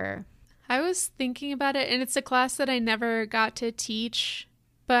for her? I was thinking about it, and it's a class that I never got to teach,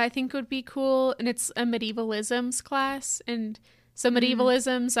 but I think would be cool. And it's a medievalisms class. And so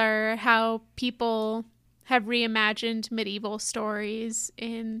medievalisms are how people have reimagined medieval stories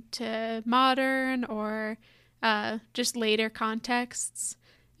into modern or just later contexts,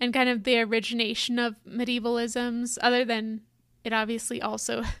 and kind of the origination of medievalisms, other than it obviously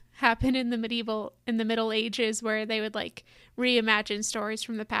also happened in the Middle Ages, where they would like reimagine stories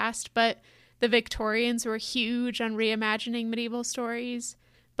from the past. But the Victorians were huge on reimagining medieval stories.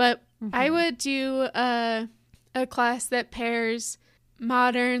 But I would do a class that pairs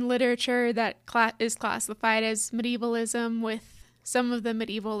modern literature that is classified as medievalism with some of the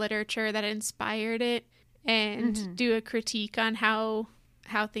medieval literature that inspired it, and do a critique on how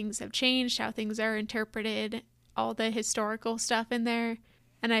things have changed, how things are interpreted, all the historical stuff in there.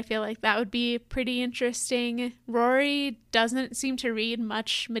 And I feel like that would be pretty interesting. Rory doesn't seem to read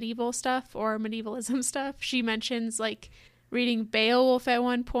much medieval stuff or medievalism stuff. She mentions like reading Beowulf at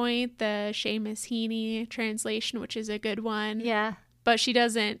one point, the Seamus Heaney translation, which is a good one. Yeah. But she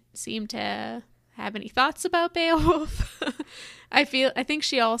doesn't seem to have any thoughts about Beowulf. I think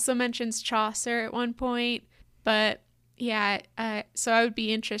she also mentions Chaucer at one point. But yeah, so I would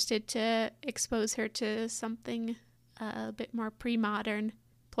be interested to expose her to something a bit more pre-modern.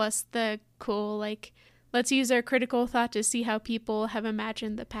 Plus the cool, like, let's use our critical thought to see how people have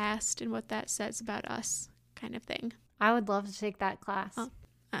imagined the past and what that says about us kind of thing. I would love to take that class.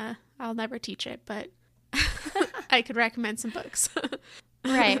 I'll never teach it, but I could recommend some books.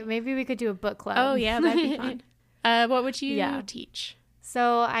 Right. Maybe we could do a book club. Oh, yeah, that'd be fun. What would you teach?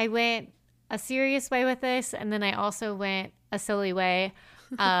 So I went a serious way with this, and then I also went a silly way.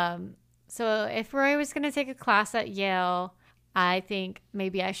 So if Roy was going to take a class at Yale, I think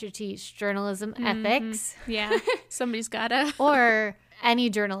maybe I should teach journalism ethics. Yeah, somebody's gotta. Or any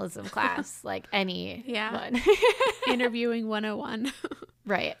journalism class, like any one. Interviewing 101.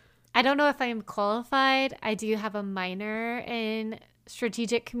 Right. I don't know if I'm qualified. I do have a minor in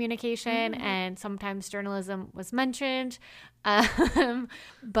strategic communication, and sometimes journalism was mentioned.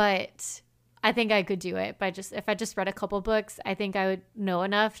 But I think I could do it if I just read a couple books, I think I would know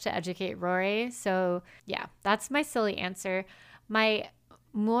enough to educate Rory. So yeah, that's my silly answer. My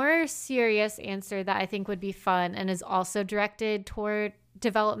more serious answer that I think would be fun and is also directed toward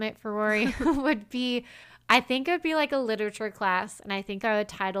development for Rory would be, I think it would be like a literature class, and I think I would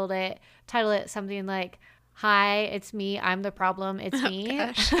title it something like, "Hi, it's me. I'm the problem. It's me."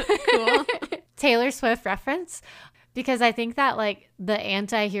 Gosh. Cool. Taylor Swift reference. Because I think that like the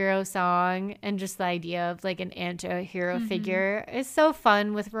anti-hero song and just the idea of like an anti-hero figure is so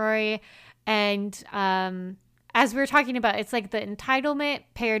fun with Rory. And as we were talking about, it's like the entitlement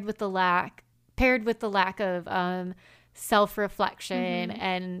paired with the lack of self-reflection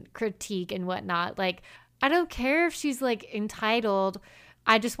and critique and whatnot. Like, I don't care if she's like entitled.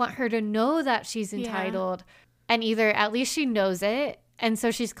 I just want her to know that she's entitled. And either at least she knows it, and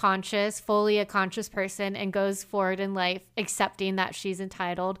so she's fully a conscious person, and goes forward in life accepting that she's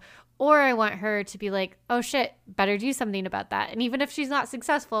entitled. Or I want her to be like, oh shit, better do something about that. And even if she's not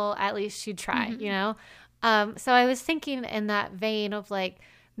successful, at least she'd try, you know? So I was thinking in that vein of like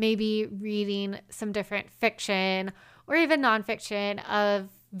maybe reading some different fiction or even nonfiction of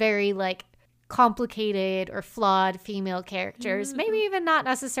very like complicated or flawed female characters. Maybe even not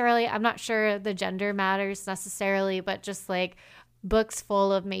necessarily, I'm not sure the gender matters necessarily, but just like books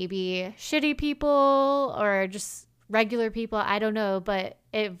full of maybe shitty people or just regular people. I don't know, but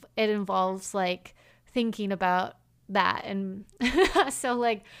it involves like thinking about that. And so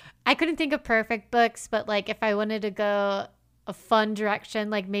like I couldn't think of perfect books, but like if I wanted to go a fun direction,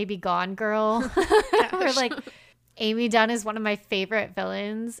 like maybe Gone Girl or like Amy Dunn is one of my favorite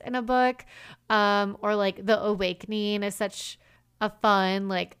villains in a book. Or like The Awakening is such a fun,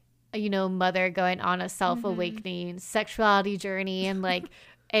 like, you know, mother going on a self-awakening sexuality journey, and like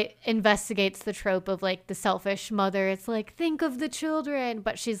it investigates the trope of like the selfish mother. It's like, think of the children,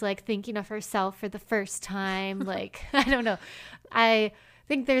 but she's like thinking of herself for the first time. Like, I don't know. I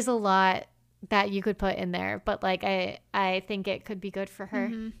think there's a lot that you could put in there, but like I think it could be good for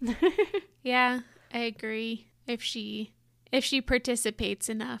her. Yeah, I agree. If she participates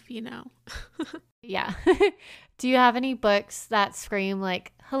enough, you know. Yeah. Do you have any books that scream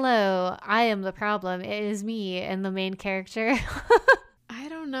like, hello, I am the problem, it is me, and the main character? I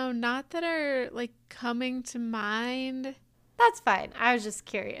don't know, not that are like coming to mind. That's fine. I was just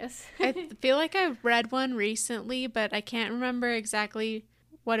curious. I feel like I've read one recently, but I can't remember exactly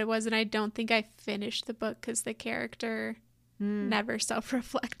what it was, and I don't think I finished the book because the character never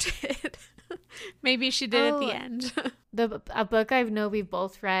self-reflected. Maybe she did at the end. A book I know we've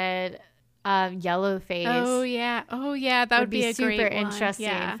both read, Yellowface. Oh yeah, that would be a super great one.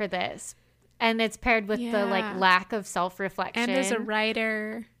 interesting for this. And it's paired with the like lack of self-reflection. And as a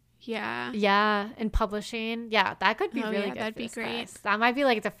writer, yeah, and publishing, that could be really good. That'd be great. That might be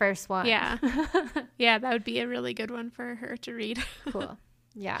like the first one. Yeah, that would be a really good one for her to read. Cool.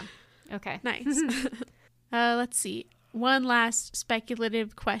 Yeah. Okay. Nice. Let's see. One last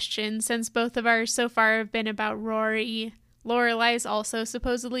speculative question, since both of ours so far have been about Rory. Lorelai's also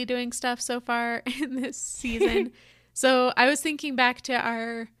supposedly doing stuff so far in this season. So I was thinking back to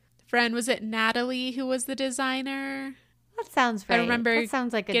our friend, was it Natalie who was the designer? That sounds right. I remember that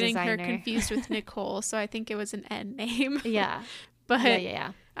sounds like a getting designer. her confused with Nicole, so I think it was an N name. Yeah. But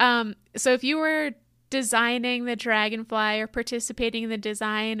yeah. So if you were designing the dragonfly or participating in the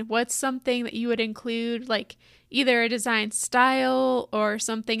design, what's something that you would include, like either a design style or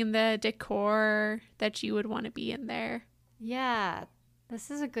something in the decor that you would want to be in there? Yeah, this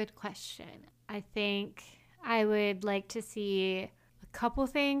is a good question. I think I would like to see a couple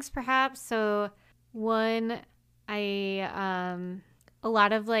things perhaps. So one, a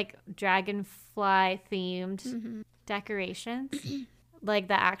lot of like dragonfly themed decorations. Like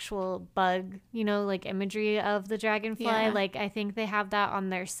the actual bug, you know, like imagery of the dragonfly. Yeah. Like I think they have that on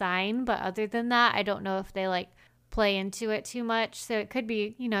their sign, but other than that, I don't know if they like play into it too much. So it could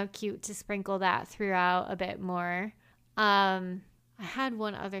be, you know, cute to sprinkle that throughout a bit more. I had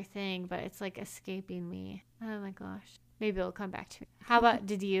one other thing, but it's like escaping me. Oh my gosh. Maybe it'll come back to me. How about,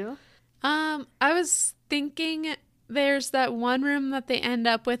 did you? I was thinking there's that one room that they end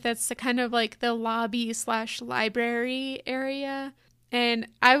up with that's kind of like the lobby/library area. And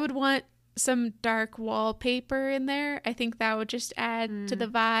I would want some dark wallpaper in there. I think that would just add to the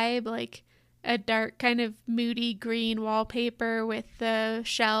vibe, like a dark kind of moody green wallpaper with the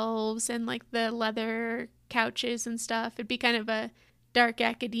shelves and like the leather couches and stuff. It'd be kind of a dark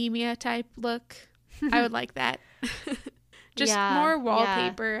academia type look. I would like that. Just more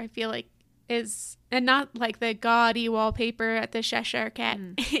wallpaper, I feel like is, and not like the gaudy wallpaper at the Cheshire Cat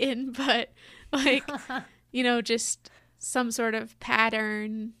Inn, but like, you know, just some sort of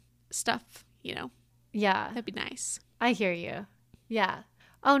pattern stuff, you know. Yeah. That'd be nice. I hear you. Yeah.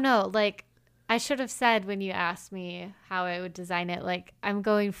 Oh no, like I should have said when you asked me how I would design it, like I'm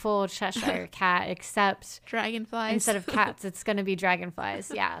going full Cheshire Cat, except dragonflies. Instead of cats, it's going to be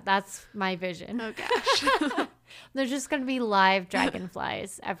dragonflies. Yeah, that's my vision. Oh gosh. There's just going to be live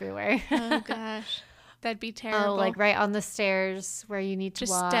dragonflies everywhere. Oh gosh. That'd be terrible. Oh, like right on the stairs where you need to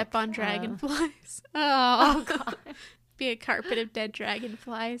just walk. step on dragonflies. Oh god. Be a carpet of dead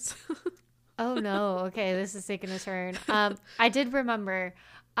dragonflies. Oh no. Okay, this is taking a turn. I did remember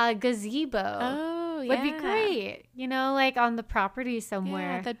a gazebo. Oh, yeah. Would be great. You know, like on the property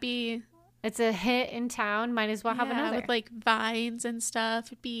somewhere. Yeah, that'd be. It's a hit in town. Might as well have another. With like vines and stuff.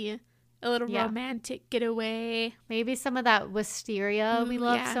 It'd be a little romantic getaway. Maybe some of that wisteria we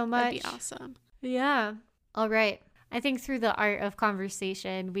love so much. That'd be awesome. Yeah. All right. I think through the art of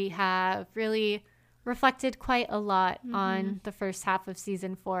conversation, we have really reflected quite a lot on the first half of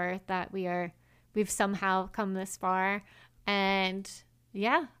season 4 that we've somehow come this far. And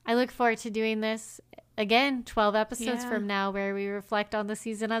yeah, I look forward to doing this again, 12 episodes Yeah. from now where we reflect on the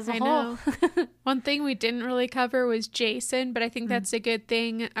season as a I whole. know. One thing we didn't really cover was Jason, but I think that's a good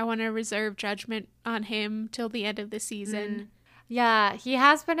thing. I want to reserve judgment on him till the end of the season. Yeah, he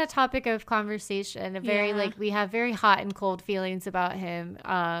has been a topic of conversation. Yeah. We have very hot and cold feelings about him.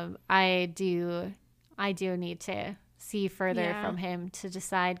 I do need to see further Yeah. from him to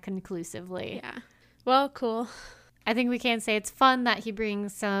decide conclusively. Yeah. Well, cool. I think we can say it's fun that he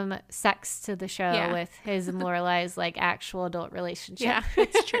brings some sex to the show Yeah. with his and Lorelai's like actual adult relationship. Yeah,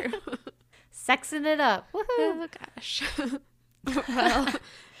 it's true. Sexing it up. Woohoo. Oh, gosh. Well,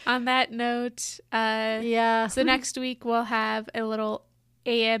 on that note, Yeah. so next week we'll have a little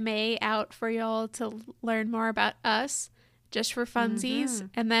AMA out for y'all to learn more about us, just for funsies.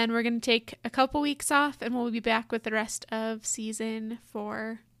 And then we're going to take a couple weeks off and we'll be back with the rest of season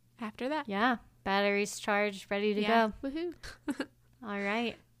 4 after that. Yeah. Batteries charged, ready to Yeah. go. Woohoo. All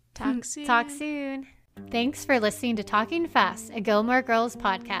right. Talk soon. Talk soon. Thanks for listening to Talking Fast, a Gilmore Girls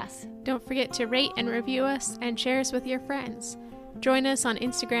podcast. Don't forget to rate and review us and share us with your friends. Join us on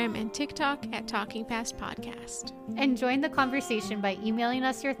Instagram and TikTok at Talking Fast Podcast. And join the conversation by emailing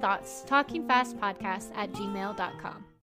us your thoughts, talkingfastpodcast@gmail.com.